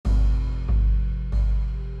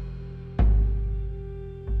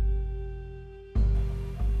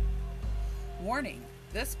Warning,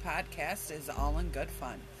 this podcast is all in good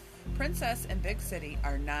fun. Princess and Big City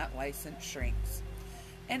are not licensed shrinks.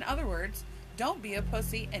 In other words, don't be a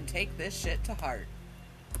pussy and take this shit to heart.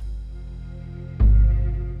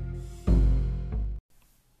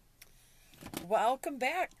 Welcome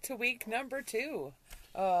back to week number 2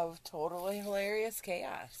 of Totally Hilarious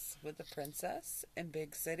Chaos with the Princess and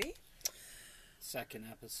Big City. Second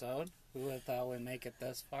episode. Who would have thought we'd make it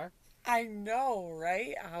this far? I know,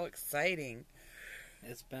 right? How exciting.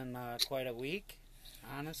 It's been quite a week,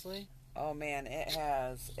 honestly. Oh man, it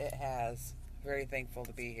has. It has. Very thankful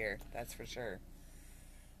to be here, that's for sure.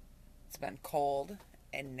 It's been cold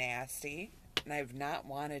and nasty, and I've not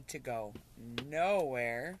wanted to go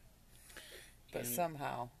nowhere, but And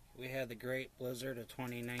somehow. we had the great blizzard of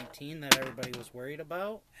 2019 that everybody was worried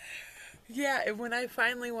about. Yeah, and when I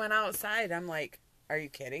finally went outside, I'm like, are you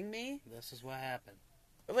kidding me? This is what happened.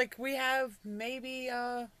 Like, we have maybe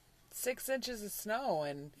 6 inches of snow,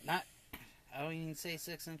 and I don't even say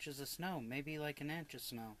 6 inches of snow. Maybe like an inch of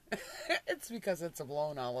snow. it's because it's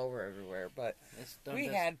blown all over everywhere, but we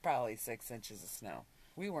had probably 6 inches of snow.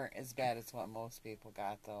 We weren't as bad as what most people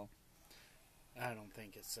got, though. I don't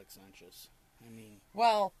think it's 6 inches. I mean...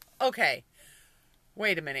 Well, okay.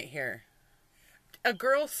 Wait a minute here. A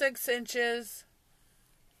girl 6 inches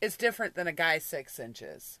is different than a guy 6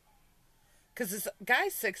 inches. Because a guy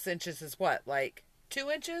 6 inches is what? Like 2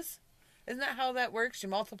 inches? Isn't that how that works? You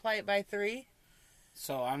multiply it by 3?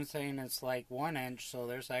 So I'm saying it's like 1 inch, so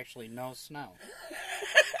there's actually no snow.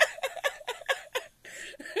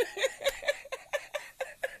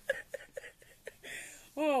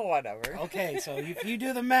 Well, whatever. Okay, so if you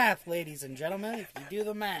do the math, ladies and gentlemen, if you do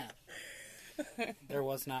the math, there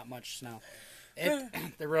was not much snow.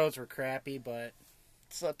 The roads were crappy, but...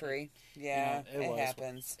 Slippery. Yeah, it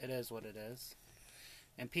happens. It is what it is.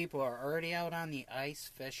 And people are already out on the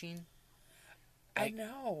ice fishing. I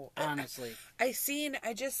know. Honestly. I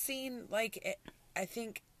just seen, like, I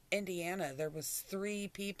think Indiana, there was 3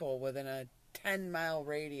 people within a 10-mile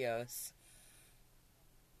radius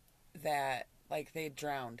that, like, they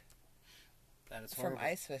drowned. That is horrible. From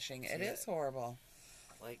ice fishing. It is horrible.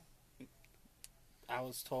 Like, I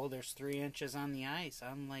was told there's 3 inches on the ice.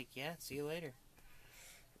 I'm like, yeah, see you later.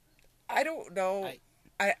 I don't know.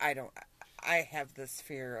 I have this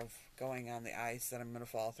fear of going on the ice that I'm going to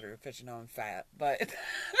fall through because, you know, I'm fat. But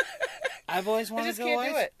I've always wanted to go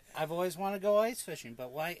can't do it. I've always wanted to go ice fishing,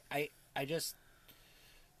 but why? I just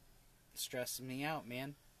stresses me out,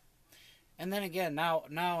 man. And then again, now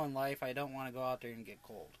in life, I don't want to go out there and get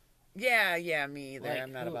cold. Yeah, me either. Like,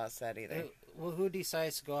 I'm not about that either. Who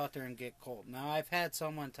decides to go out there and get cold? Now, I've had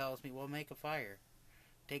someone tells me, well, make a fire.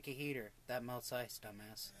 Take a heater. That melts ice,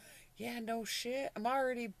 dumbass. Yeah, no shit. I'm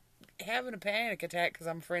already having a panic attack because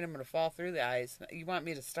I'm afraid I'm going to fall through the ice. You want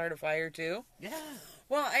me to start a fire too? Yeah.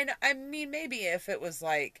 Well, I mean, maybe if it was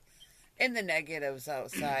like in the negatives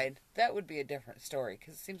outside, that would be a different story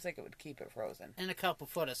because it seems like it would keep it frozen. And a couple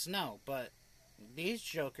foot of snow, but these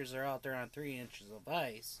jokers are out there on 3 inches of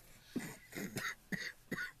ice.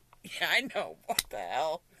 Yeah, I know. What the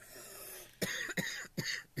hell?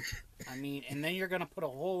 I mean, and then you're going to put a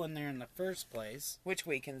hole in there in the first place. Which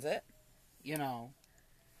weakens it. You know.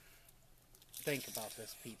 Think about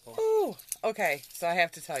this, people. Ooh. Okay, so I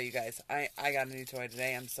have to tell you guys, I got a new toy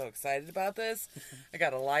today. I'm so excited about this. I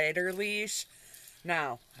got a lighter leash.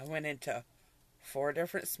 Now, I went into 4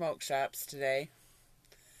 different smoke shops today.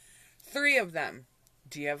 3 of them.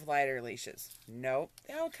 Do you have lighter leashes? Nope.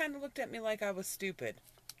 They all kind of looked at me like I was stupid.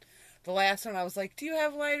 The last one, I was like, do you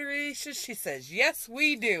have lighter leashes? She says, yes,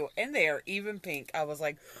 we do. And they are even pink. I was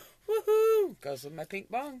like, woohoo! Goes with my pink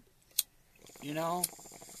bong. You know,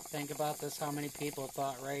 think about this, how many people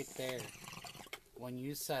thought right there. When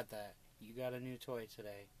you said that, you got a new toy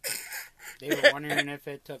today. They were wondering if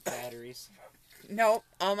it took batteries. Nope.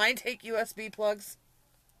 All mine take USB plugs.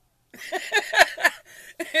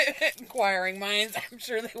 Inquiring minds, I'm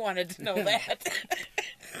sure they wanted to know that.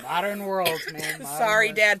 Modern world, man. Sorry,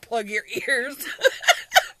 world. Dad, plug your ears.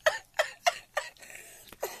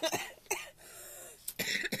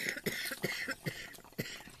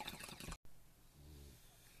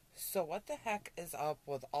 So what the heck is up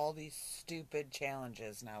with all these stupid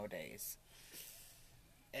challenges nowadays?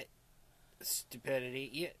 Stupidity.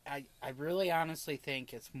 Yeah, I really honestly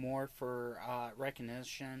think it's more for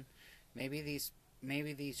recognition. Maybe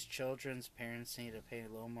these children's parents need to pay a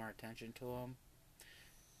little more attention to them.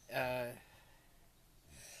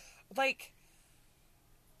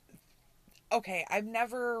 Okay, I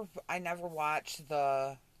never watched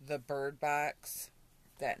the Bird Box,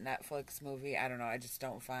 that Netflix movie. I don't know, I just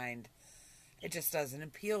don't find, it just doesn't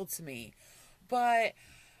appeal to me. But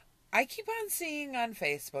I keep on seeing on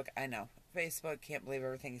Facebook, I know, Facebook can't believe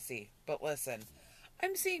everything you see, but listen,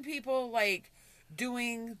 I'm seeing people, like,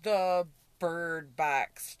 doing the bird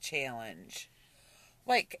box challenge.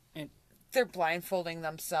 Like, And- they're blindfolding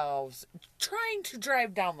themselves, trying to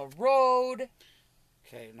drive down the road.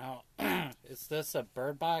 Okay, now, is this a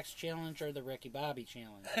Bird Box challenge or the Ricky Bobby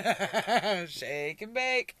challenge? Shake and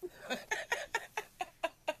bake.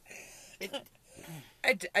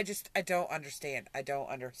 I don't understand. I don't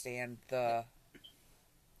understand the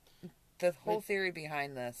whole theory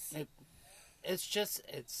behind this.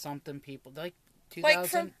 It's something people like.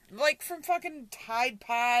 2000, like from fucking Tide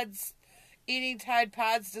Pods, eating Tide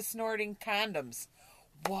Pods to snorting condoms.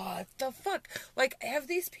 What the fuck? Like, have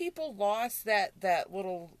these people lost that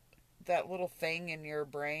little thing in your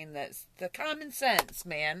brain that's the common sense,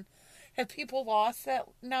 man? Have people lost that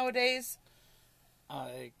nowadays?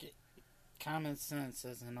 Common sense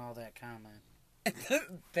isn't all that common.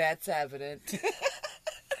 That's evident.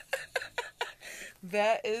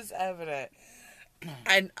 That is evident.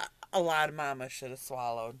 And a lot of mamas should have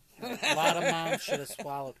swallowed. A lot of moms should have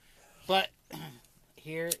swallowed. But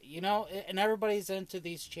here, and everybody's into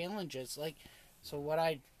these challenges. Like, so what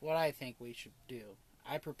I think we should do,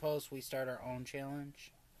 I propose we start our own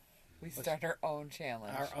challenge. We start our own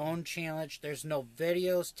challenge. Our own challenge. There's no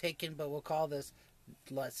videos taken, but we'll call this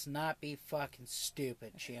 "Let's Not Be Fucking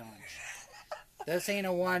Stupid" challenge. This ain't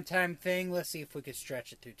a one-time thing. Let's see if we can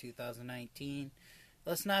stretch it through 2019.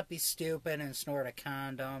 Let's not be stupid and snort a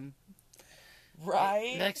condom.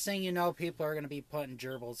 Right. Next thing you know, people are going to be putting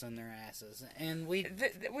gerbils in their asses. And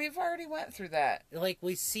we've already went through that. Like,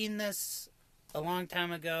 we've seen this a long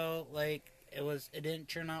time ago. Like, it didn't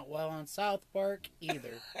turn out well on South Park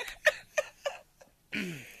either.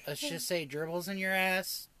 Let's just say gerbils in your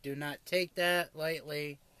ass. Do not take that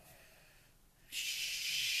lightly.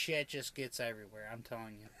 Shit just gets everywhere, I'm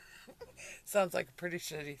telling you. Sounds like a pretty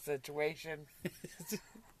shitty situation.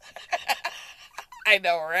 I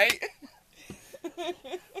know, right?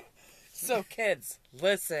 So, kids,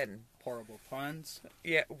 listen. Horrible puns.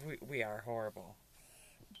 Yeah, we are horrible.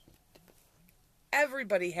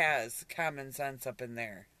 Everybody has common sense up in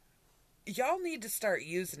there. Y'all need to start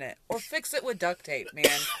using it. Or fix it with duct tape,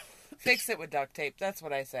 man. Fix it with duct tape. That's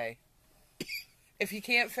what I say. If you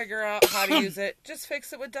can't figure out how to use it, just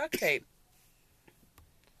fix it with duct tape.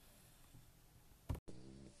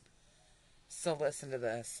 So listen to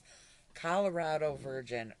this. Colorado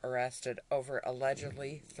virgin arrested over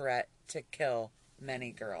allegedly threat to kill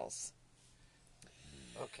many girls.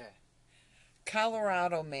 Okay.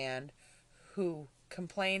 Colorado man who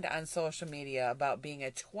complained on social media about being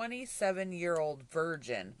a 27-year-old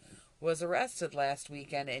virgin was arrested last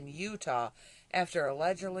weekend in Utah after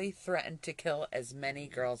allegedly threatened to kill as many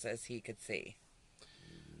girls as he could see.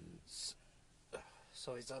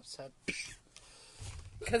 So he's upset.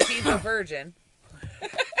 Because he's a virgin.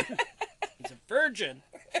 He's a virgin.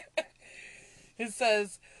 It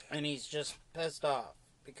says... And he's just pissed off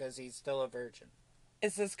because he's still a virgin.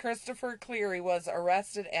 It says Christopher Cleary was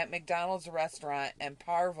arrested at McDonald's restaurant in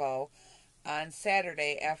Parvo on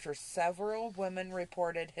Saturday after several women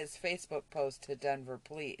reported his Facebook post to Denver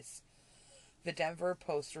police. The Denver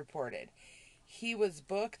Post reported, he was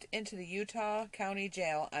booked into the Utah County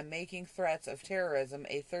Jail on making threats of terrorism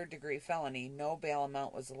a third-degree felony. No bail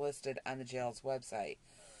amount was listed on the jail's website.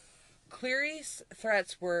 Cleary's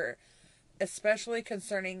threats were especially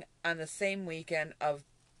concerning on the same weekend of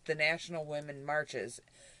the National Women Marches,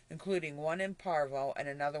 including one in Parvo and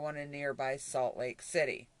another one in nearby Salt Lake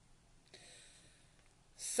City.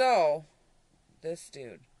 So, this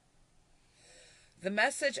dude. The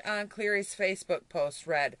message on Cleary's Facebook post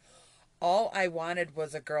read, "All I wanted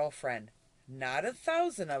was a girlfriend. Not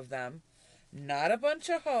 1,000 of them. Not a bunch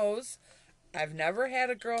of hoes. I've never had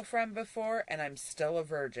a girlfriend before, and I'm still a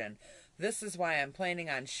virgin. This is why I'm planning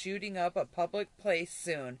on shooting up a public place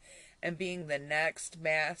soon and being the next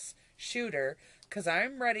mass shooter, because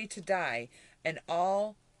I'm ready to die, and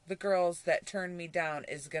all the girls that turn me down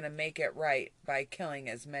is going to make it right by killing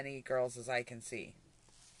as many girls as I can see."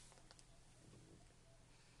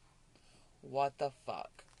 What the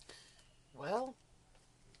fuck? Well,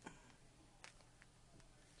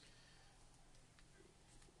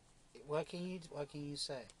 what can you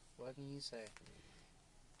say? What can you say?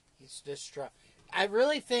 He's distraught. I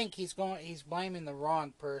really think he's blaming the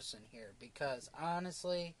wrong person here, because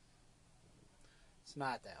honestly, it's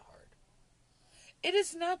not that hard. It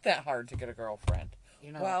is not that hard to get a girlfriend.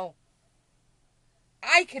 You know, Well,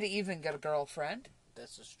 I could even get a girlfriend.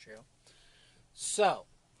 this is true. So,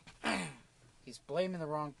 he's blaming the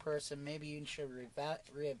wrong person. Maybe you should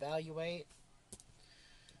reevaluate.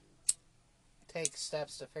 take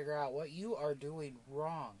steps to figure out what you are doing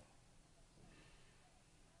wrong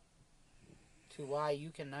to why you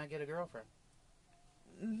cannot get a girlfriend.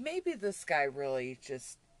 Maybe this guy really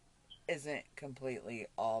just isn't completely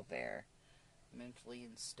all there. Mentally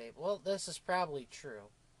unstable. Well, this is probably true.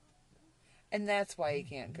 And that's why he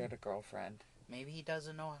can't get a girlfriend. Maybe he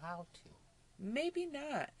doesn't know how to. Maybe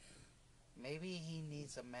not. Maybe he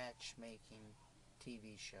needs a matchmaking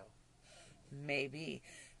TV show. Maybe.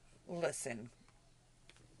 Listen,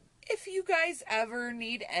 if you guys ever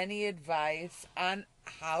need any advice on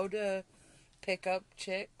how to pick up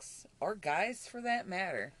chicks, or guys for that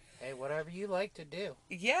matter. Hey, whatever you like to do.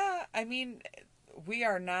 Yeah, I mean, we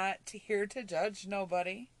are not here to judge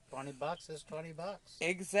nobody. $20 is $20.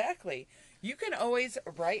 Exactly. You can always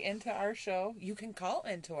write into our show. You can call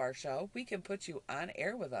into our show. We can put you on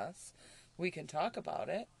air with us. We can talk about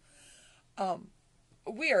it.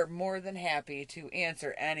 We are more than happy to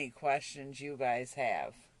answer any questions you guys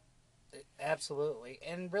have. Absolutely.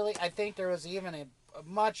 And really, I think there was even a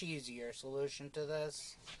much easier solution to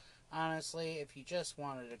this. Honestly, if you just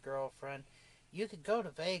wanted a girlfriend, you could go to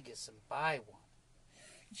Vegas and buy one.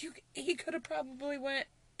 He could have probably went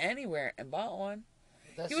anywhere and bought one.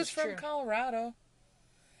 This He was is from true. Colorado.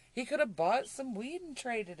 He could have bought some weed and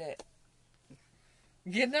traded it.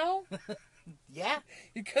 You know? Yeah.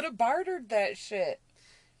 You could have bartered that shit.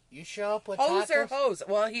 You show up with Hoes tacos. or hoes.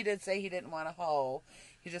 Well, he did say he didn't want a hoe.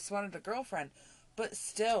 He just wanted a girlfriend. But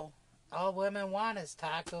still. All women want is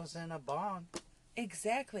tacos and a bong.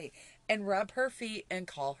 Exactly. And rub her feet and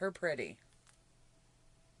call her pretty.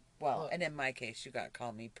 Well, Look. and in my case, you got to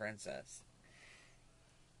call me princess.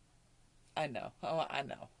 I know. Oh, I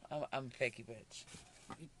know. I'm a picky bitch.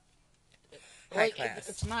 High class.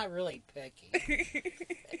 It's not really picky.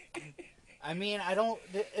 I mean, I don't.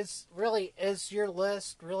 It's really. Is your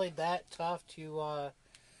list really that tough to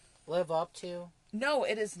live up to? No,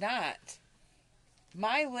 it is not.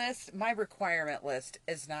 My list, my requirement list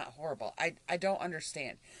is not horrible. I don't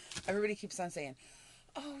understand. Everybody keeps on saying,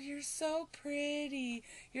 oh, you're so pretty.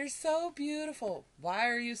 You're so beautiful. Why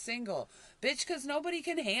are you single? Bitch, because nobody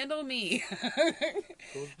can handle me.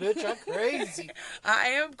 Bitch, I'm crazy. I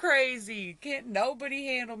am crazy. Can't nobody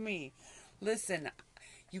handle me. Listen,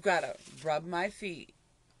 you gotta rub my feet.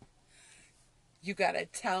 You gotta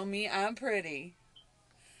tell me I'm pretty.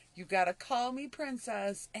 You gotta call me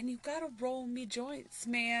princess. And you gotta roll me joints,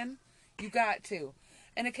 man. You got to.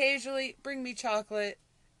 And occasionally bring me chocolate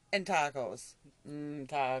and tacos.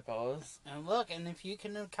 Tacos. And look, and if you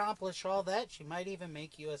can accomplish all that, she might even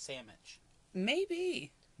make you a sandwich.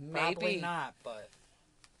 Maybe. Probably not, but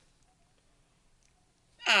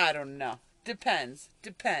I don't know. Depends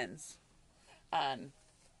on...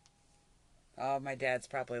 Oh, my dad's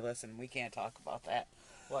probably listening. We can't talk about that.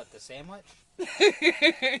 what, the sandwich?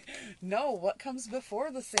 No, what comes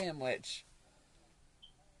before the sandwich?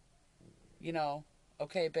 You know,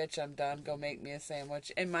 okay, bitch, I'm done. Go make me a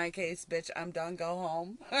sandwich. In my case, bitch, I'm done. Go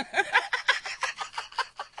home.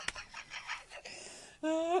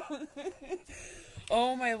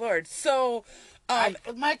 Oh, my Lord. So,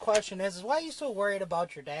 my question is why are you so worried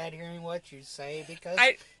about your dad hearing what you say? Because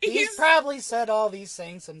he's he's- probably said all these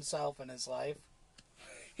things himself in his life.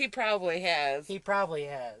 he probably has. He probably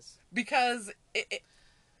has. Because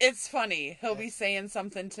it's funny. He'll be saying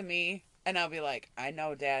something to me, and I'll be like, I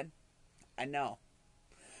know, Dad. I know.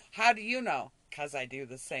 How do you know? Because I do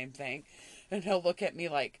the same thing. And he'll look at me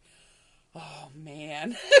like, oh,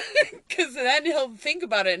 man. Because then he'll think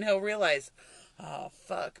about it, and he'll realize, oh,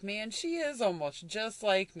 fuck, man, she is almost just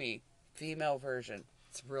like me. Female version.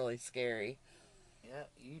 It's really scary. Yeah,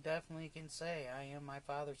 you definitely can say I am my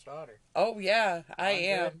father's daughter. Oh, yeah, I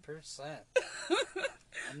am. 100%.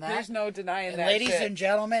 And There's no denying and that ladies shit. and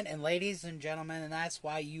gentlemen, and that's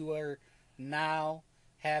why you are now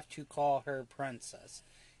have to call her princess.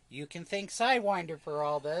 You can thank Sidewinder for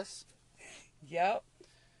all this. Yep.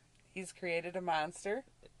 He's created a monster.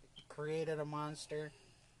 Created a monster.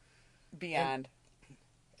 Beyond.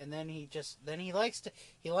 And then he likes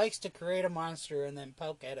to create a monster and then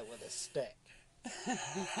poke at it with a stick.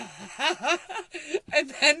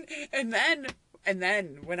 and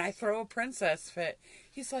then when I throw a princess fit,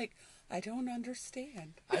 he's like, I don't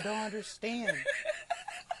understand. I don't understand.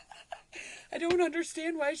 I don't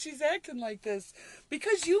understand why she's acting like this.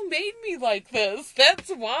 Because you made me like this. That's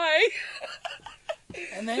why.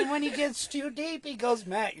 And then when he gets too deep, he goes,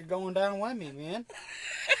 Matt, you're going down with me, man.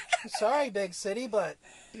 Sorry, big city, but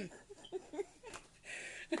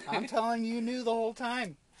I'm telling you knew the whole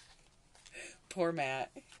time. Poor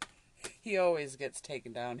Matt. He always gets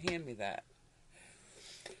taken down. Hand me that.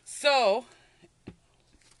 So,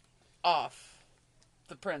 off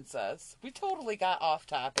the princess. We totally got off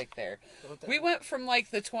topic there. What the- We went from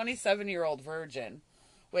like the 27-year-old virgin,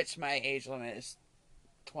 which my age limit is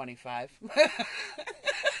 25.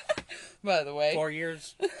 By the way. 4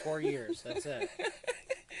 years. 4 years. That's it.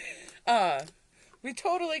 We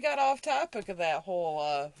totally got off topic of that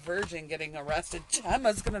whole virgin getting arrested.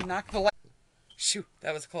 Gemma's gonna knock the Shoot,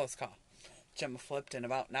 that was a close call. Gemma flipped and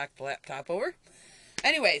about knocked the laptop over.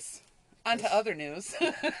 Anyways, on to other news.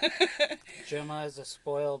 Gemma is a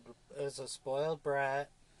spoiled brat,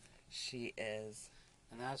 She is.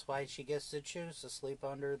 and that's why she gets to choose to sleep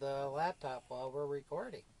under the laptop while we're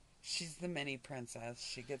recording. She's the mini princess.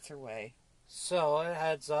 She gets her way. So, a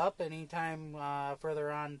heads up, anytime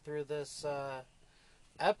further on through this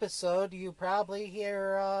episode, you probably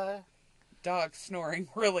hear Dog snoring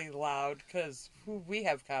really loud because we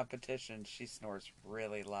have competition. She snores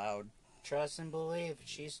really loud. trust and believe, if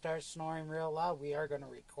she starts snoring real loud, we are going to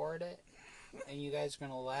record it, and you guys are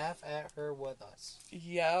going to laugh at her with us.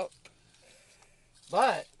 Yep.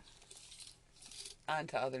 But, On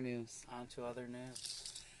to other news. on to other news.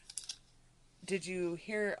 Did you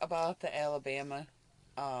hear about the Alabama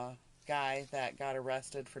guy that got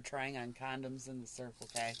arrested for trying on condoms in the Circle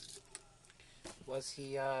K? Was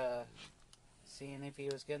he seeing if he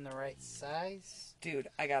was getting the right size? Dude,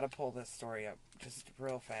 I gotta pull this story up just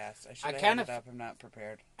real fast. I should I have kind had it of- up. I'm not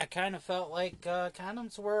prepared. I kind of felt like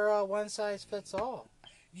condoms were one size fits all.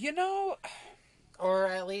 You know, Or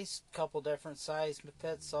at least a couple different size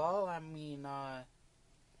fits all. I mean,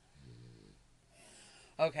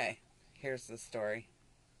 okay, here's the story.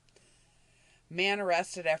 Man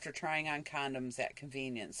arrested after trying on condoms at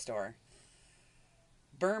convenience store.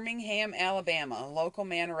 Birmingham, Alabama. A local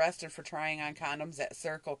man arrested for trying on condoms at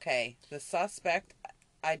Circle K. The suspect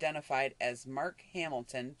identified as Mark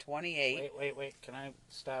Hamilton, 28. wait. Can I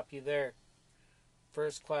stop you there?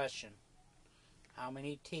 First question. How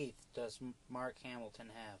many teeth does Mark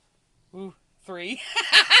Hamilton have? Ooh, 3.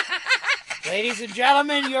 Ladies and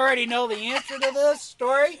gentlemen, you already know the answer to this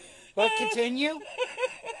story, but continue.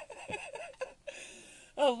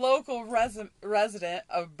 A local resident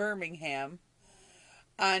of Birmingham.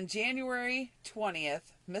 On January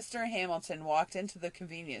 20th, Mr. Hamilton walked into the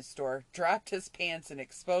convenience store, dropped his pants and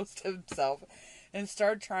exposed himself, and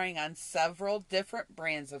started trying on several different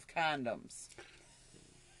brands of condoms.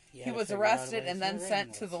 You He gotta was figure out a arrested way and to then fit sent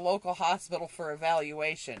in to this. the local hospital for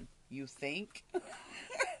evaluation. You think?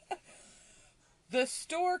 The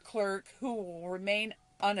store clerk, who will remain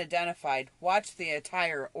unidentified, watched the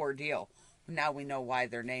entire ordeal. Now we know why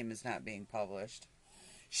their name is not being published.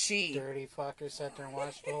 She... Dirty fucker sat there and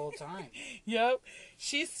watched the whole time. Yep.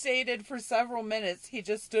 She stated for several minutes he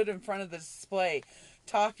just stood in front of the display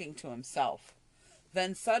talking to himself.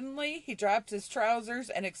 Then suddenly he dropped his trousers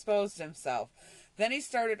and exposed himself. Then he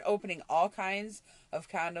started opening all kinds of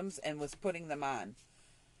condoms and was putting them on.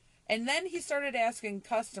 And then he started asking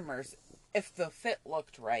customers if the fit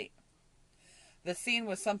looked right. The scene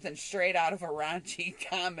was something straight out of a raunchy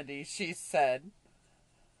comedy, she said.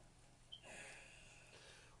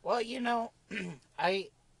 Well, you know, I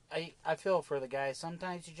feel for the guy.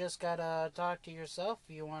 Sometimes you just gotta talk to yourself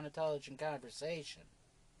if you want intelligent conversation.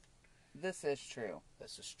 This is true.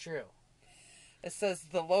 This is true. It says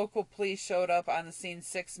the local police showed up on the scene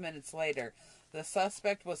 6 minutes later. The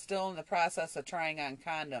suspect was still in the process of trying on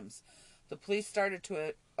condoms. The police started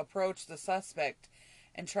to approach the suspect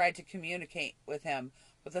and tried to communicate with him,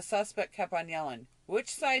 but the suspect kept on yelling, "Which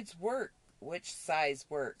size work? Which size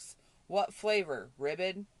works? What flavor?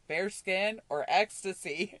 Ribbon, bearskin, or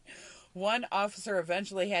ecstasy?" One officer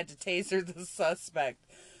eventually had to taser the suspect.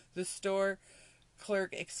 The store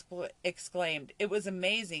clerk exclaimed, "It was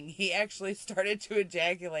amazing. He actually started to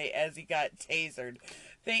ejaculate as he got tasered.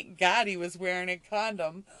 Thank God he was wearing a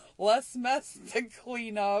condom. Less mess to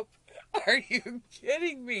clean up." Are you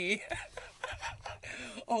kidding me?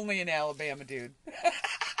 Only in Alabama, dude.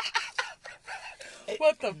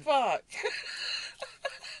 What the fuck?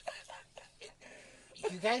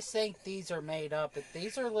 You guys think these are made up, but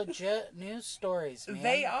these are legit news stories, man.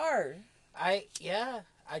 They are. I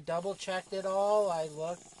double checked it all. I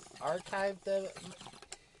looked, archived it.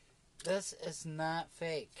 This is not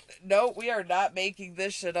fake. No, we are not making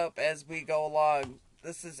this shit up as we go along.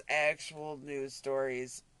 This is actual news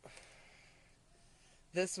stories.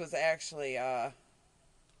 This was actually,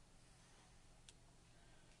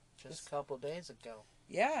 Just a couple days ago.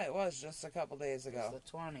 yeah, it was just a couple days ago.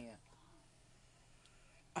 It's the 20th.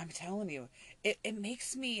 I'm telling you, it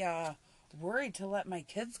makes me, worried to let my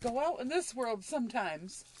kids go out in this world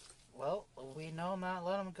sometimes. Well, we know not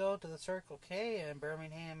let them go to the Circle K in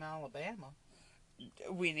Birmingham, Alabama.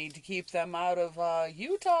 We need to keep them out of,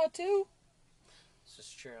 Utah, too. This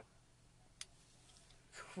is true.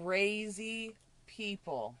 Crazy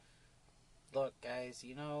people. Look, guys,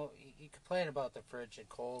 you complain about the frigid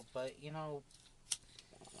cold, but,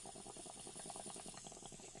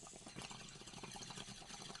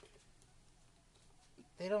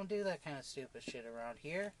 they don't do that kind of stupid shit around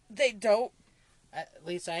here. They don't. At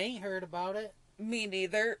least I ain't heard about it. Me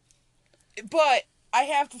neither. But I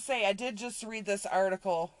have to say, I did just read this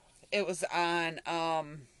article. It was on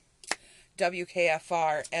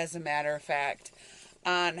WKFR, as a matter of fact,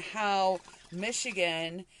 on how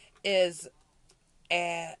Michigan is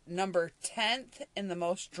at number 10th in the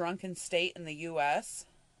most drunken state in the U.S.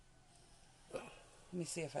 Let me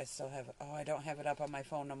see if I still have it. Oh, I don't have it up on my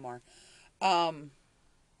phone no more.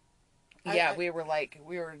 We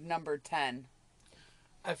were number 10.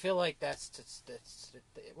 I feel like that's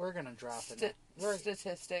we're gonna drop it.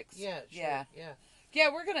 Statistics. Yeah, sure, yeah. Yeah,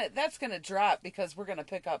 that's gonna drop because we're gonna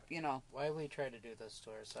pick up, Why we try to do this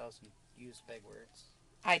to ourselves and use big words?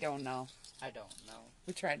 I don't know.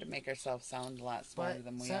 We tried to make ourselves sound a lot smarter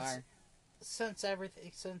than we are. Since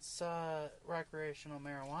recreational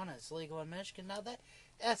marijuana is legal in Michigan, now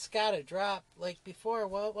that's gotta drop. Like before,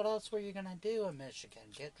 what else were you gonna do in Michigan?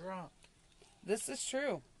 Get drunk. This is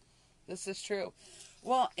true.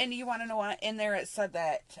 Well, and you want to know what? In there it said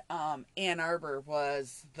that Ann Arbor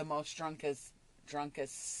was the most drunkest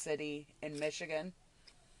city in Michigan.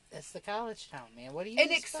 It's the college town, man. What do you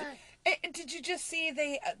expect? Did you just see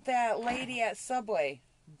that lady at Subway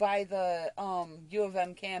by the U of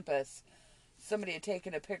M campus? Somebody had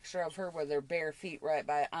taken a picture of her with her bare feet right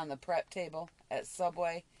on the prep table at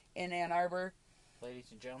Subway in Ann Arbor.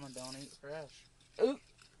 Ladies and gentlemen, don't eat fresh. Ooh,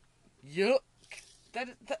 yuck.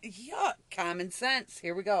 Yuck. Common sense.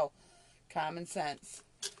 Here we go. Common sense.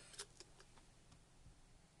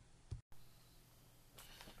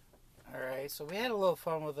 Alright, so we had a little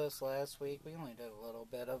fun with this last week. We only did a little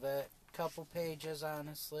bit of it. Couple pages,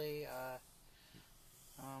 honestly. I'd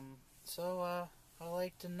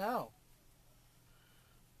like to know.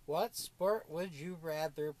 What sport would you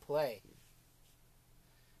rather play?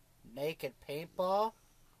 Naked paintball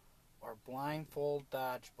or blindfold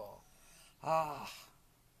dodgeball? Ah,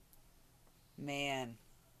 man.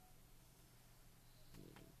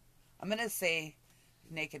 I'm going to say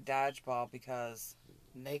naked dodgeball because...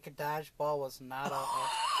 Naked dodgeball was not a...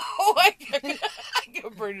 Oh, I can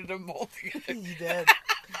burn it in both again. You did.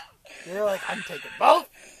 You're like, I'm taking both.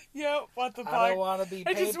 Yeah, what the fuck? I don't want to be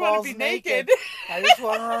I just want to be naked. I just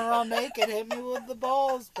want to run around naked. Hit me with the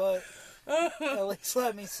balls, but at least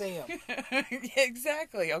let me see them.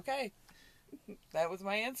 Exactly, okay. That was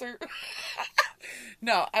my answer.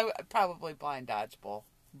 No, I would probably blind dodgeball.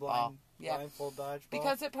 Blindfold dodgeball?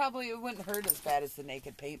 Because it probably wouldn't hurt as bad as the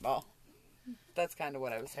naked paintball. That's kind of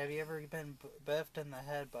what I was... Have you ever been biffed in the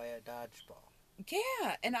head by a dodgeball?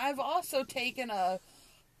 Yeah, and I've also taken a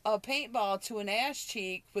paintball to an ass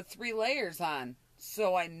cheek with 3 layers on.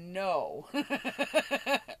 So I know.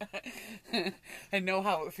 I know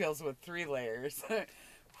how it feels with 3 layers.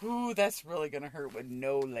 Ooh, that's really going to hurt with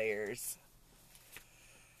no layers.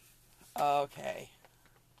 Okay.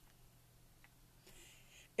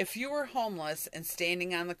 If you were homeless and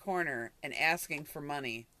standing on the corner and asking for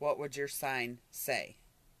money, what would your sign say?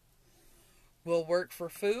 We'll work for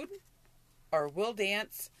food, or we'll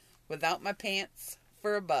dance without my pants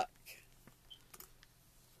for $1.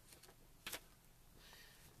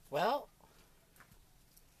 Well,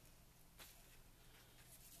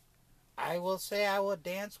 I will say I would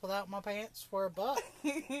dance without my pants for $1.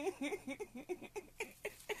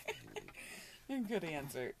 Good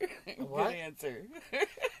answer. What? Good answer.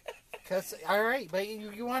 Alright, but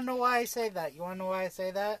you want to know why I say that?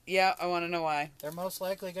 Yeah, I want to know why. They're most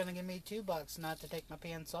likely going to give me $2 not to take my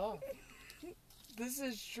pants off. This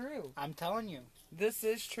is true. I'm telling you. This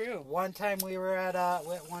is true. One time we were out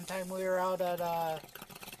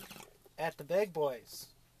at the Big Boys.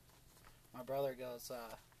 My brother goes,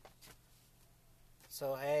 I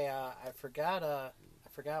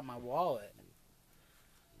forgot my wallet.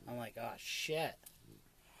 I'm like, oh shit.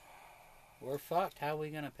 We're fucked. How are we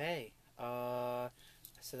gonna pay? I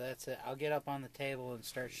said, that's it. I'll get up on the table and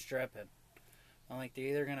start stripping. I'm like, they're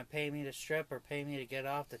either gonna pay me to strip or pay me to get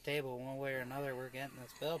off the table. One way or another, we're getting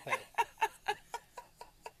this bill paid.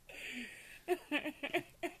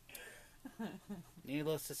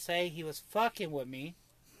 Needless to say, he was fucking with me.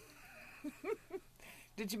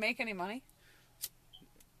 Did you make any money?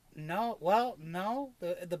 No. Well, no.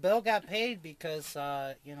 The bill got paid because,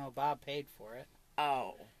 Bob paid for it.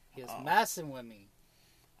 Oh. He was messing with me.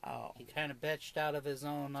 Oh. He kind of bitched out of his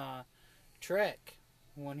own trick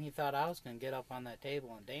when he thought I was going to get up on that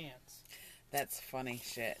table and dance. That's funny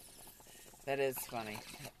shit. That is funny.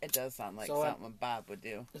 It does sound like So, something Bob would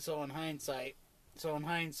do. So in hindsight,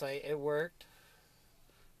 it worked.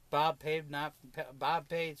 Bob paid,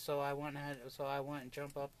 so I went and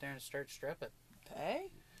jumped up there and started stripping. Hey,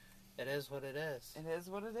 It is what it is. it is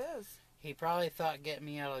what it is. He probably thought getting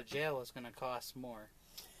me out of jail was going to cost more.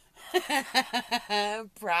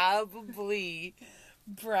 Probably.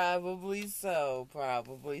 Probably so.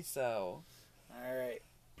 Probably so. All right.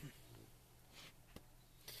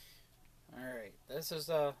 This is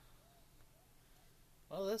well,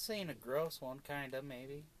 this ain't a gross one, kinda,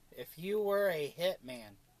 maybe. If you were a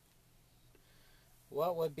hitman,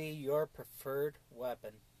 what would be your preferred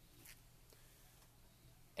weapon?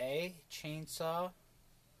 A, chainsaw,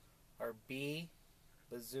 or B,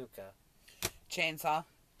 bazooka? Chainsaw.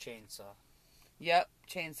 Chainsaw. Yep,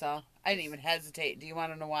 chainsaw. I didn't even hesitate. Do you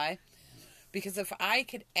want to know why? Because if I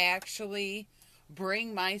could actually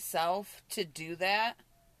bring myself to do that,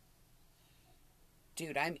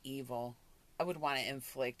 dude, I'm evil. I would want to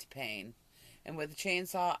inflict pain. And with a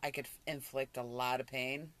chainsaw, I could inflict a lot of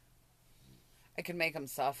pain. I could make them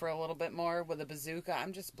suffer a little bit more. With a bazooka,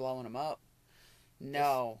 I'm just blowing them up.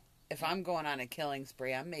 No. If I'm going on a killing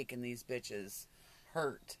spree, I'm making these bitches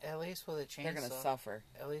hurt. At least with a chainsaw, they're going to suffer.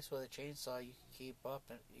 At least with a chainsaw, you can keep up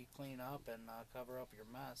and you clean up and cover up your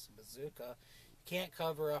mess. A bazooka, you can't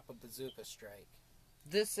cover up a bazooka strike.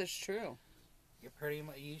 This is true. You're pretty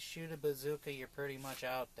much, you shoot a bazooka, you're pretty much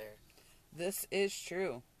out there. This is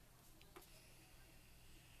true.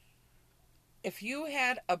 If you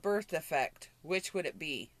had a birth defect, which would it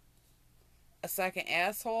be? A second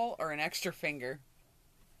asshole or an extra finger?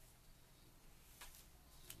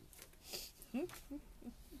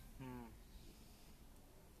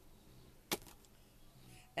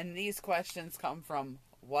 And these questions come from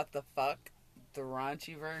What the Fuck, the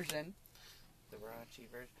raunchy version. The raunchy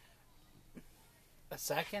version. A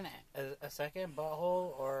second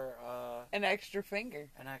butthole or an extra finger.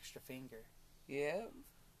 An extra finger. Yeah.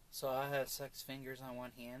 So I have 6 fingers on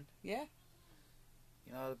one hand. Yeah.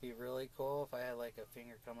 You know, it'd be really cool if I had like a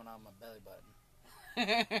finger coming on my belly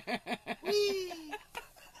button. Whee!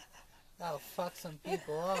 That'll fuck some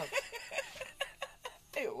people up.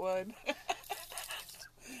 It would.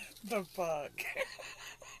 The fuck.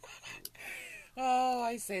 Oh,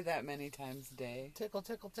 I say that many times a day. Tickle,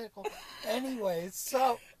 tickle, tickle. Anyways,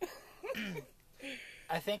 so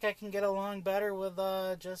I think I can get along better with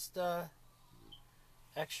just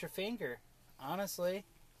extra finger. Honestly.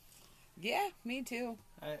 Yeah, me too.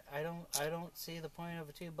 I don't see the point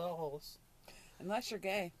of 2 buttholes. Unless you're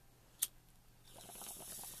gay.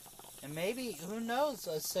 And maybe, who knows,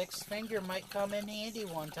 a 6th finger might come in handy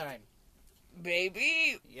one time.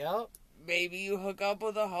 Baby. Yep. Maybe you hook up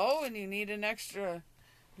with a hoe and you need an extra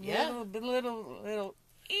little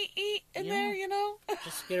eat in there, you know?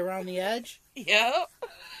 Just get around the edge? Yep.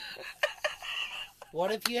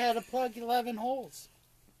 What if you had to plug 11 holes?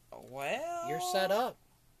 Well, you're set up.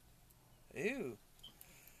 Ew.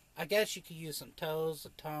 I guess you could use some toes, a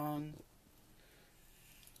tongue.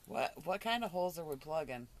 What kind of holes are we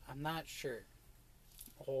plugging? I'm not sure.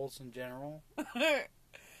 Holes in general.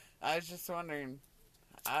 I was just wondering.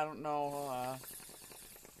 I don't know.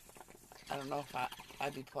 I don't know if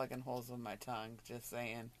I'd be plugging holes with my tongue. Just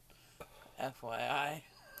saying. FYI.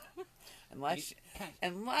 Unless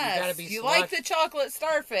you like the chocolate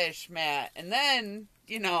starfish, Matt, and then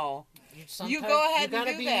you know you go ahead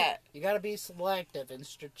and do that. You got to be selective and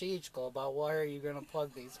strategical about where you're going to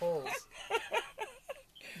plug these holes.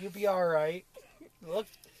 You'll be all right. Look,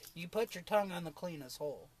 you put your tongue on the cleanest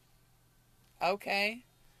hole. Okay.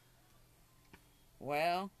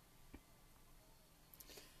 Well,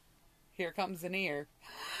 here comes an ear.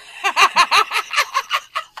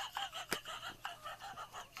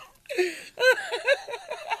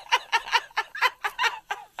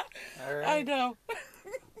 All right. I know.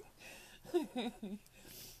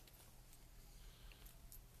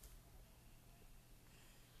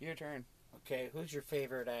 Your turn. Okay, who's your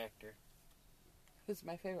favorite actor? Who's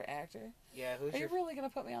my favorite actor? Yeah, Are you really going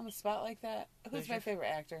to put me on the spot like that? Who's my favorite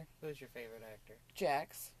actor? Who's your favorite actor?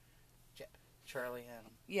 Jax. Charlie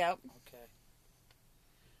Hunnam. Yep. Okay.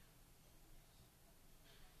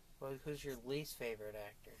 Well, who's your least favorite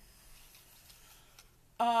actor?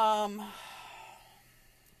 I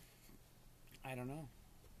don't know.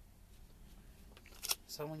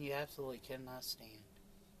 Someone you absolutely cannot stand.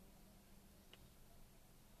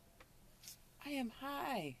 I am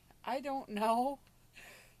high. I don't know.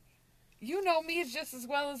 You know me just as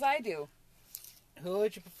well as I do. Who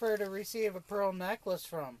would you prefer to receive a pearl necklace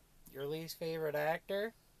from? Your least favorite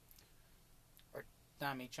actor? Or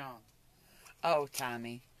Tommy Chong? Oh,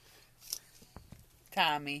 Tommy.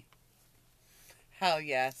 Tommy. Hell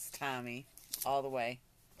yes, Tommy. All the way.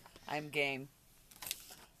 I'm game.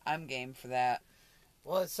 I'm game for that.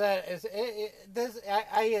 Well, it said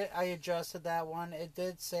I adjusted that one. It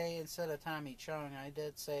did say instead of Tommy Chung, I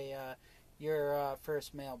did say your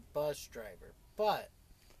first male bus driver, but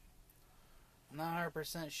I'm not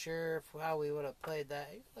 100% sure how we would have played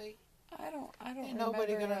that. Like, I don't ain't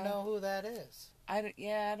nobody gonna know who that is. I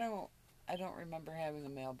don't remember having a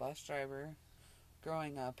male bus driver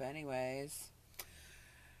growing up anyways.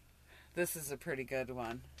 This is a pretty good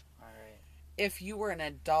one. All right. If you were an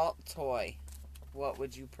adult toy, what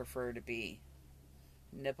would you prefer to be?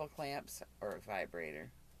 Nipple clamps or a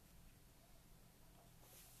vibrator?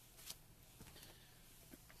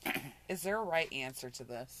 Is there a right answer to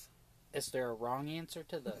this? Is there a wrong answer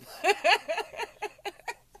to this?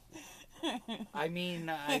 I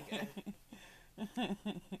mean,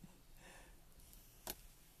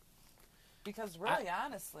 because really,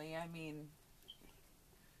 honestly, I mean,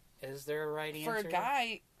 is there a right answer? For a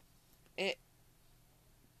guy,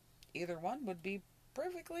 either one would be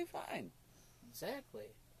perfectly fine. Exactly.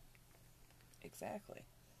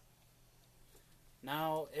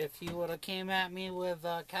 Now, if you would have came at me with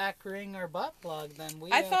a cock ring or butt plug, then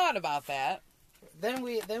I thought about that. Then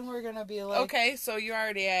we're gonna be like, okay, so you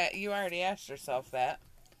already asked yourself that.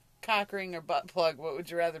 Cock ring or butt plug, what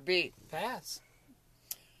would you rather be? Pass.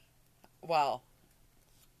 Well,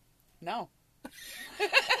 no.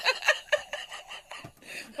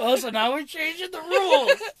 Oh, so now we're changing the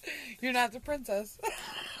rules. You're not the princess.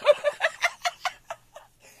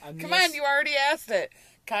 Come on, you already asked it.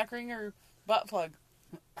 Cock ring or butt plug?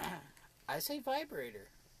 I say vibrator.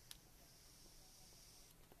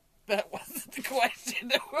 That wasn't the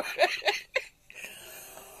question.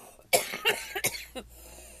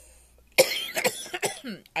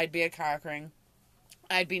 I'd be a cock ring.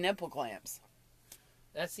 I'd be nipple clamps.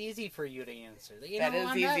 That's easy for you to answer. That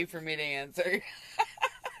is easy for me to answer.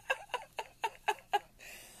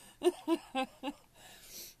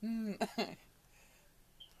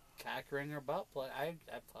 Cock ring or butt plug? I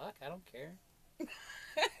don't care.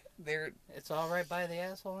 It's all right by the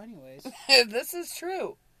asshole, anyways. This is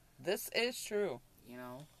true. You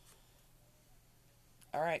know.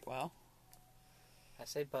 All right. Well, I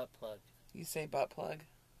say butt plug. You say butt plug.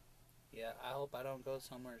 Yeah. I hope I don't go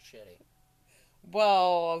somewhere shitty.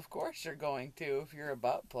 Well, of course you're going to if you're a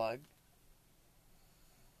butt plug.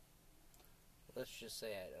 Let's just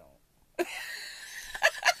say I don't.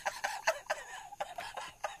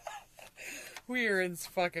 We are in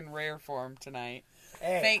fucking rare form tonight.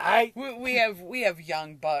 Hey, we have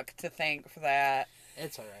young Buck to thank for that.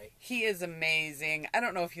 It's all right. He is amazing. I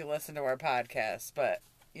don't know if you listen to our podcast, but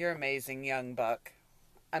you're amazing, young Buck.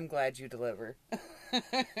 I'm glad you deliver. All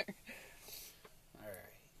right.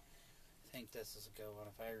 I think this is a good one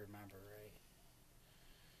if I remember right.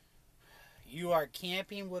 You are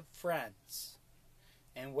camping with friends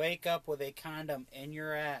and wake up with a condom in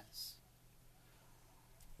your ass.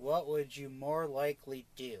 What would you more likely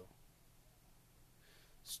do?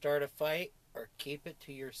 Start a fight or keep it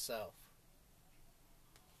to yourself?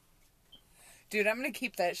 Dude, I'm going to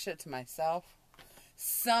keep that shit to myself.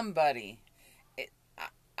 Somebody,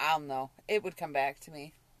 I'll know. It would come back to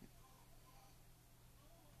me.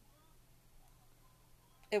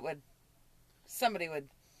 It would. Somebody would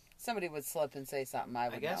slip and say something I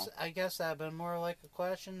would know. I guess that'd been more like a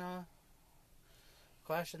question,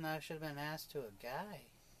 question that should have been asked to a guy,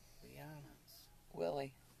 to be honest.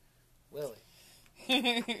 Willie.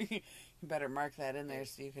 You better mark that in there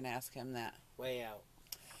so you can ask him that. Way out.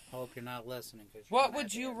 Hope you're not listening. What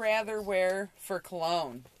would you rather wear for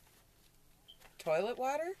cologne? Toilet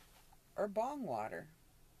water or bong water?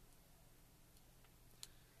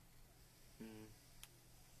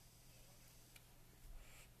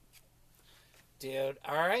 Dude,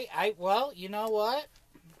 alright. Well, you know what?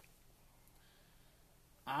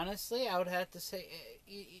 Honestly, I would have to say,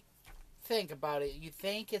 think about it. You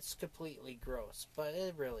think it's completely gross, but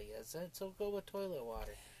it really isn't. So go with toilet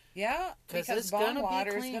water. Yeah, because bong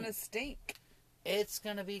water is going to stink. It's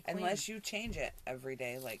going to be clean. Unless you change it every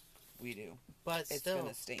day like we do. But it's still, going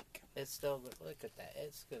to stink. It's still, look at that.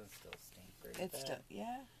 It's going to still stink pretty bad. Still,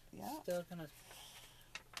 yeah. It's still going to,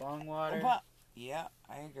 bong water. But, yeah,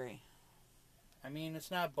 I agree. I mean,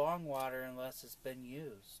 it's not bong water unless it's been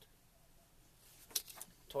used.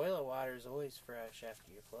 Toilet water is always fresh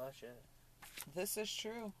after you flush it. This is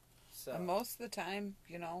true. So and most of the time,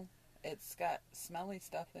 it's got smelly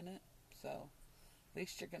stuff in it. So at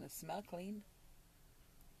least you're going to smell clean.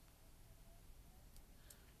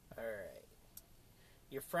 Alright.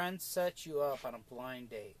 Your friend sets you up on a blind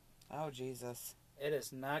date. Oh, Jesus. It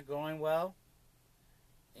is not going well,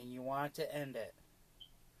 and you want to end it.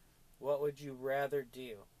 What would you rather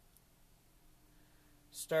do?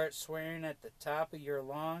 Start swearing at the top of your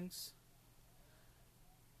lungs?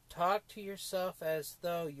 Talk to yourself as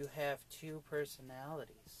though you have two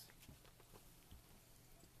personalities.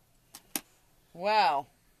 Wow.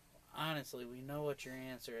 Honestly, we know what your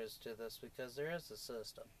answer is to this because there is a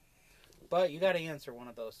system. But you got to answer one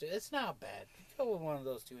of those two. It's not bad. Go with one of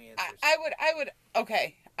those two answers. I would,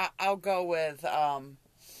 okay. I'll go with,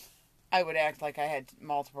 I would act like I had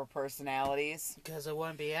multiple personalities. Because it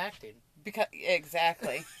wouldn't be acting. Because,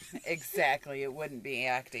 exactly. Exactly. It wouldn't be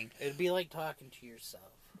acting. It'd be like talking to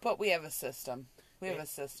yourself. But we have a system. We have a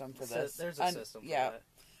system for this. There's a system for that.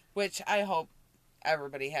 Which I hope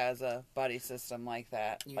everybody has a buddy system like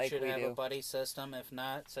that. You like should we have do. a buddy system. If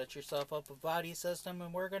not, set yourself up a buddy system,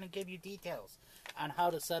 and we're going to give you details on how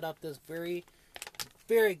to set up this very,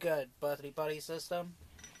 very good buddy system.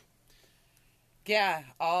 Yeah.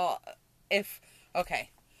 Okay.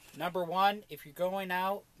 Number one, if you're going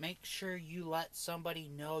out, make sure you let somebody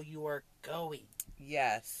know you are going.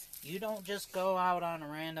 Yes. You don't just go out on a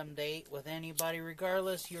random date with anybody,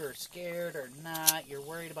 regardless you're scared or not, you're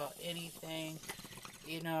worried about anything.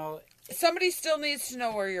 You know, Somebody still needs to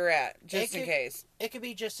know where you're at, just in case. It could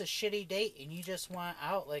be just a shitty date and you just want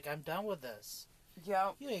out, like, I'm done with this.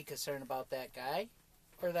 Yep. You ain't concerned about that guy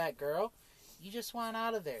or that girl. You just want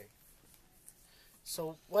out of there.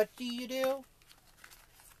 So what do?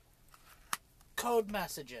 Code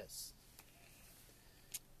messages.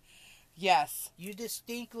 Yes. You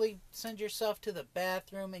distinctly send yourself to the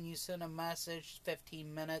bathroom and you send a message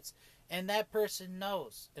 15 minutes and that person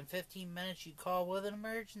knows. In 15 minutes you call with an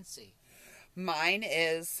emergency. Mine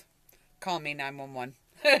is call me 911.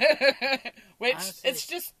 Which, Honestly, it's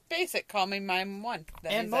just basic, call me 911.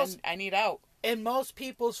 That And means I need out. in most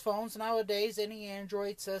people's phones nowadays, any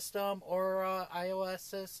Android system or iOS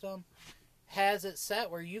system has it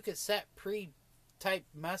set where you could set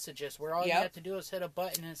pre-typed messages where all you have to do is hit a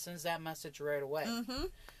button and it sends that message right away. Mm-hmm.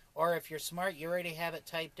 Or if you're smart, you already have it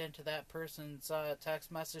typed into that person's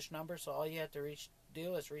text message number, so all you have to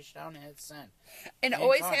do is reach down and hit send. And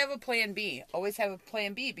always have a plan B. Always have a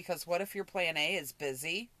plan B, because what if your plan A is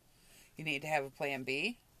busy? You need to have a plan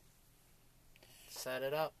B. Set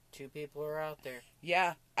it up. Two people are out there.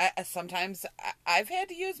 Yeah. Sometimes I've had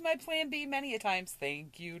to use my plan B many a times.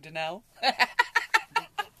 Thank you, Danelle.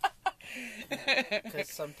 Because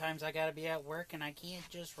sometimes I gotta be at work and I can't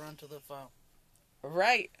just run to the phone.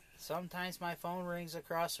 Right. Sometimes my phone rings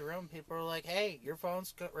across the room. People are like, hey, your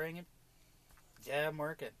phone's ringing. Yeah, I'm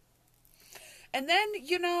working. And then,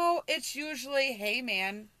 it's usually, hey,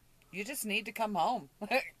 man, you just need to come home.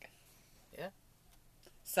 Yeah.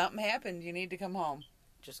 Something happened. You need to come home.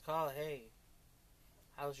 Just call, hey,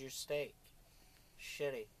 how's your steak?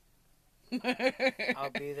 Shitty.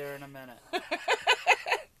 I'll be there in a minute.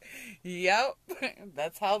 Yep.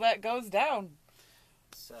 That's how that goes down.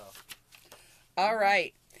 So. All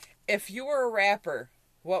right. If you were a rapper,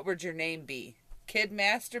 what would your name be? Kid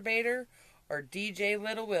Masturbator or DJ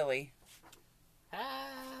Little Willie?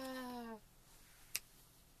 Ah.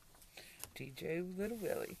 DJ Little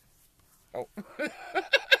Willie. Oh.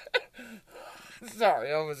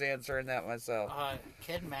 Sorry, I was answering that myself.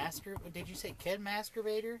 Did you say Kid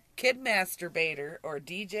Masturbator? Kid Masturbator or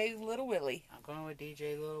DJ Little Willie? I'm going with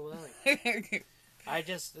DJ Little Willie.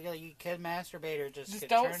 Kid Masturbator just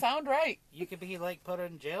don't sound right. You could be put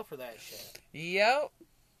in jail for that shit. Yep.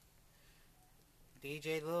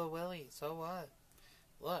 DJ Little Willie, so what?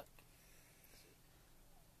 Look.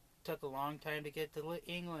 Took a long time to get to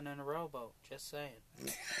England in a rowboat, just saying.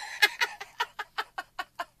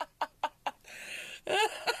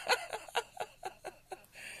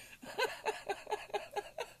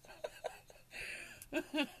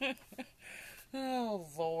 Oh,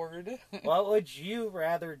 Lord. What would you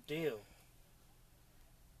rather do?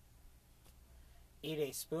 Eat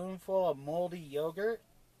a spoonful of moldy yogurt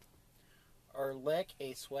or lick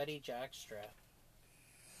a sweaty jockstrap?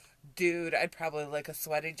 Dude, I'd probably lick a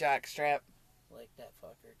sweaty jockstrap. Like that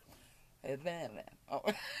fucker. Oh.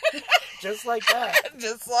 Just like that.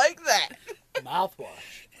 Just like that.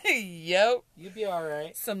 Mouthwash. Yep. You'd be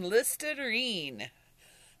alright. Some Listerine.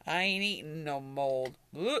 I ain't eating no mold.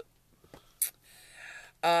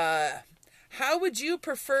 How would you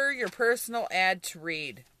prefer your personal ad to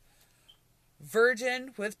read?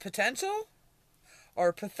 Virgin with potential?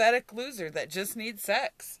 Or pathetic loser that just needs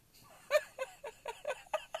sex?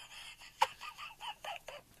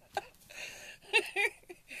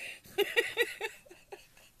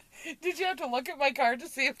 Did you have to look at my card to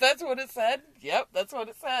see if that's what it said? Yep, that's what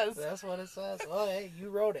it says. That's what it says. Well, hey, you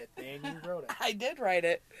wrote it, Dan. You wrote it. I did write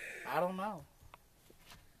it. I don't know.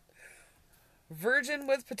 Virgin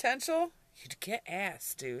with potential? You'd get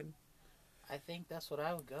ass, dude. I think that's what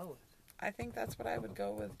I would go with. I think that's what I would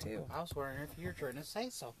go with, too. I was wondering if you were trying to say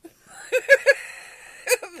something.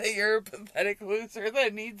 That you're a pathetic loser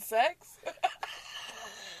that needs sex?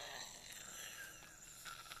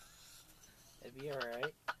 It'd be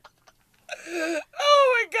alright. Oh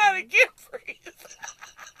my god, I can't breathe.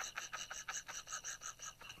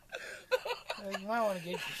 You might want to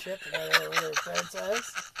get your shit together over there,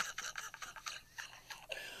 princess.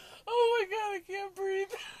 Oh my god, I can't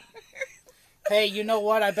breathe. Hey, you know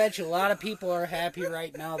what? I bet you a lot of people are happy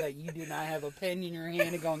right now that you do not have a pen in your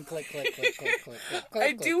hand and going click, click, click, click, click, click, click.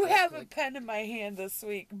 I do click, have click. a pen in my hand this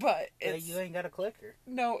week, but it's... You ain't got a clicker.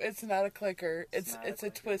 No, it's not a clicker. It's a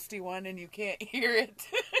twisty one and you can't hear it.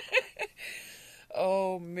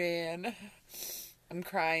 Oh, man. I'm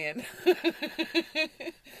crying.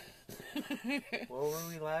 What were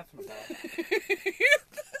we laughing about?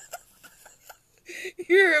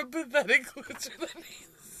 You're a pathetic loser that needs...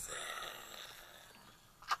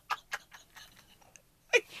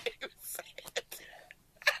 I can't even say it.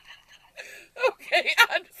 Okay,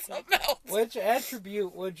 on to something else. Which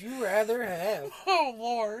attribute would you rather have? Oh,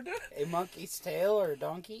 Lord. A monkey's tail or a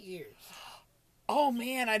donkey ears? Oh,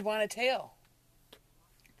 man, I'd want a tail.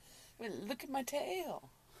 I mean, look at my tail.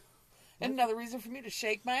 And another reason for me to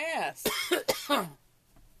shake my ass.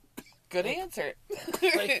 Good answer.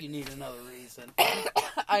 Like you need another reason.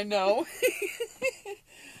 I know.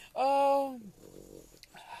 Oh.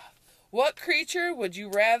 What creature would you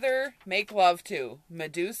rather make love to?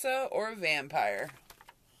 Medusa or a vampire?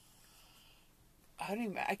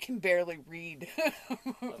 I can barely read.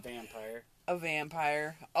 A vampire. A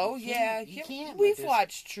vampire. Oh, You yeah. can't, We've Medusa.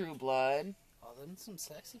 watched True Blood. Oh, then some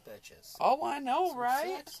sexy bitches. Oh, I know, Some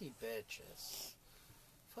right? Sexy bitches.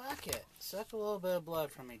 Fuck it. Suck a little bit of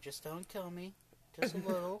blood from me. Just don't kill me. Just a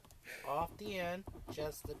little. Off the end.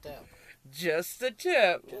 Just the tip. Just the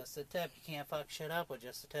tip. Just the tip. You can't fuck shit up with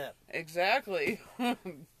just the tip. Exactly.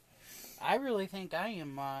 I really think I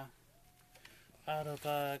am, out of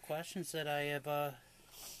questions that I have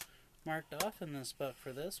marked off in this book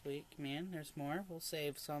for this week. Man, there's more. We'll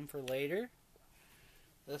save some for later.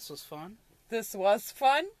 This was fun. This was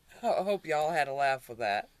fun. I hope y'all had a laugh with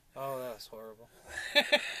that. Oh, that was horrible.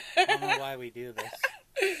 I don't know why we do this.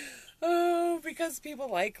 Oh, because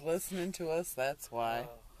people like listening to us, that's why.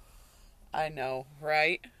 I know,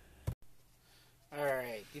 right?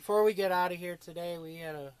 Alright, before we get out of here today, we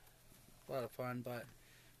had a lot of fun, but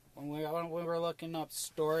when we were looking up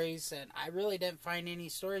stories, and I really didn't find any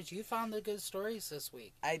stories. You found the good stories this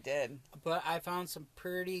week. I did. But I found some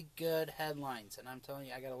pretty good headlines, and I'm telling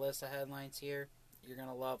you, I got a list of headlines here. You're going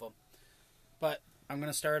to love them. But I'm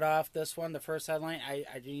going to start off this one. The first headline, I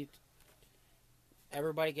need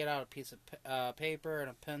everybody get out a piece of paper and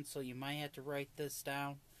a pencil. You might have to write this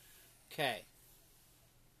down. Okay.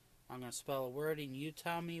 I'm going to spell a word, and you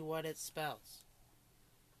tell me what it spells.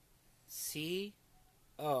 C-O-L-O-N.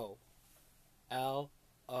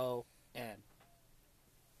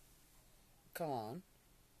 Cologne.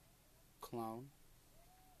 Clone.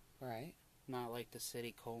 Right. Not like the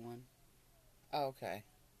city colon. Oh, okay.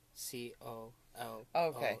 C-O-L-O-N.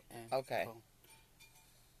 Okay. Okay.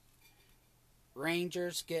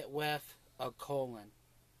 Rangers get with a colon.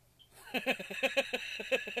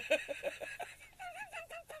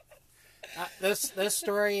 This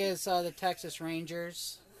story is the Texas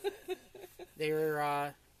Rangers. They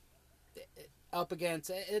were up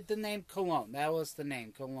against the name Cologne. That was the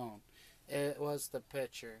name, Cologne. It was the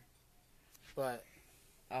pitcher. But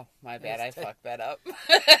oh, my bad. I fucked that up.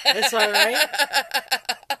 it's all right.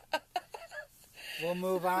 We'll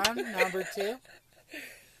move on. Number 2.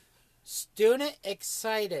 Student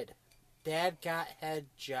excited. Dad got head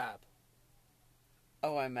job.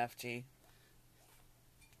 OMFG.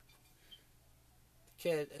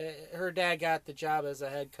 Kid, her dad got the job as a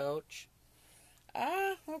head coach.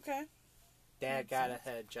 Ah, okay. Dad got a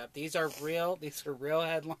head job. These are real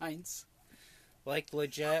headlines. Like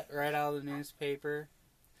legit, right out of the newspaper.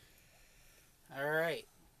 Alright.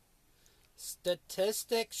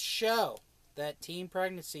 Statistics show that teen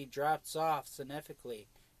pregnancy drops off significantly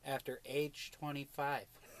after age 25.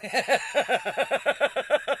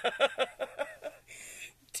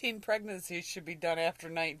 Teen pregnancy should be done after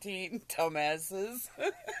 19, dumbasses.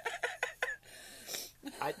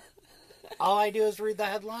 All I do is read the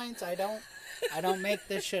headlines. I don't make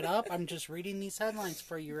this shit up. I'm just reading these headlines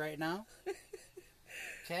for you right now.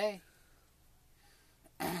 Okay.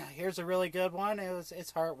 Here's a really good one.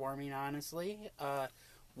 It's heartwarming, honestly.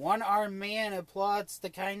 One-armed man applauds the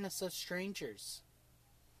kindness of strangers.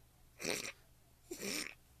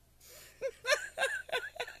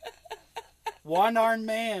 One-armed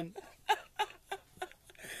man.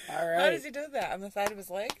 All right. How does he do that? On the side of his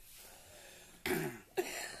leg?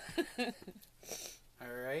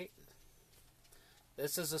 All right.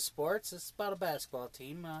 This is a sports. It's about a basketball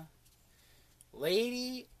team.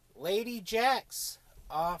 Lady Jacks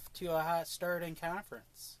off to a hot start in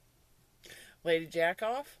conference. Lady Jack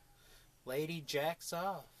off? Lady Jacks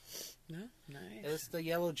off. No, nice. It's the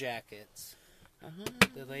Yellow Jackets.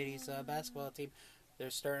 The ladies' basketball team. They're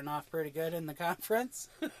starting off pretty good in the conference.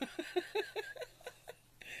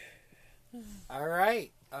 All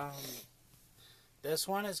right. This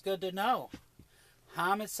one is good to know.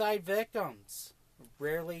 Homicide victims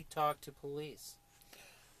rarely talk to police.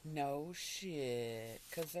 No shit.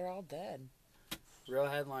 Because they're all dead. Real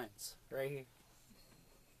headlines. Right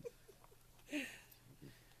here.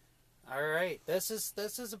 All right. This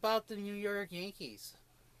is about the New York Yankees.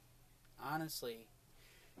 Honestly.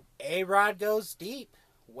 A-Rod goes deep.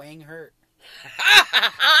 Wang hurt.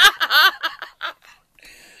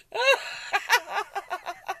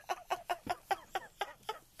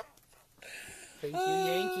 Thank you,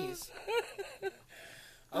 Yankees.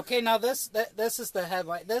 Okay, now this is the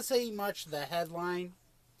headline. This ain't much the headline.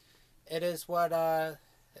 It is what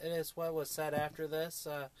was said after this.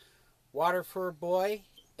 Waterford boy,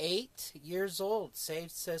 8 years old,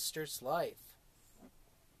 saved sister's life.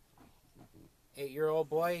 8-year-old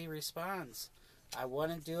boy responds, "I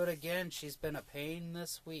wouldn't do it again. She's been a pain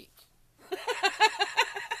this week."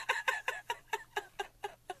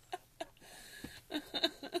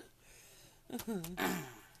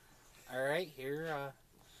 All right, here.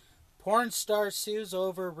 Porn star sues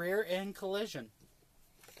over rear end collision.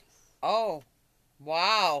 Oh,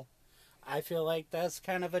 wow. I feel like that's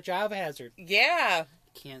kind of a job hazard. Yeah,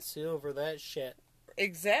 Can't sue over that shit.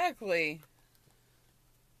 exactly.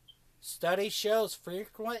 Study shows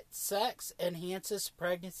frequent sex enhances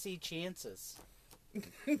pregnancy chances.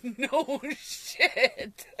 No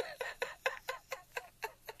shit.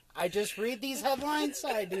 I just read these headlines.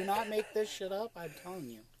 I do not make this shit up. I'm telling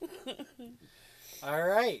you. All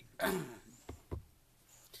right.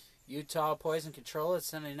 Utah Poison Control is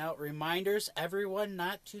sending out reminders everyone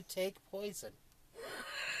not to take poison.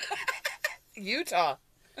 Utah.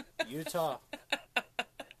 Utah.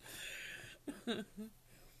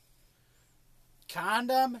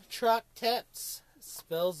 Condom truck tips.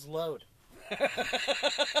 Spills load.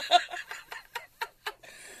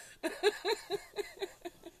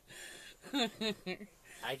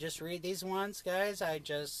 I just read these ones, guys. I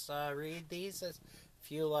just read these. There's a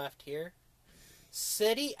few left here.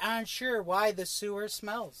 City unsure why the sewer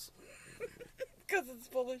smells. Because it's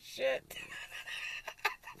full of shit.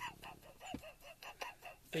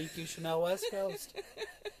 Think you should know West Coast.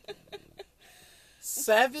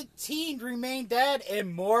 17 remain dead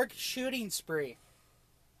in morgue shooting spree.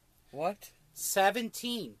 What?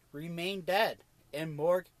 17 remain dead in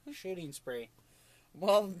morgue shooting spree.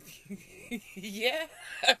 Well, yeah.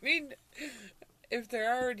 I mean, if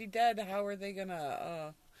they're already dead, how are they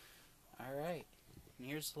gonna, All right. And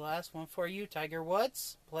here's the last one for you. Tiger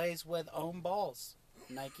Woods plays with own balls,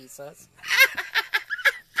 Nike says.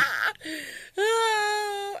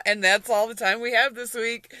 And that's all the time we have this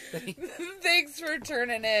week. Thanks for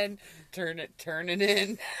turning in. Turning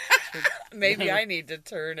in. Maybe I need to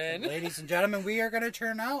turn in. Ladies and gentlemen, we are going to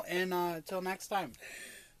turn out, and until next time.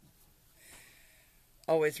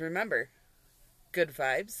 Always remember, good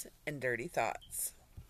vibes and dirty thoughts.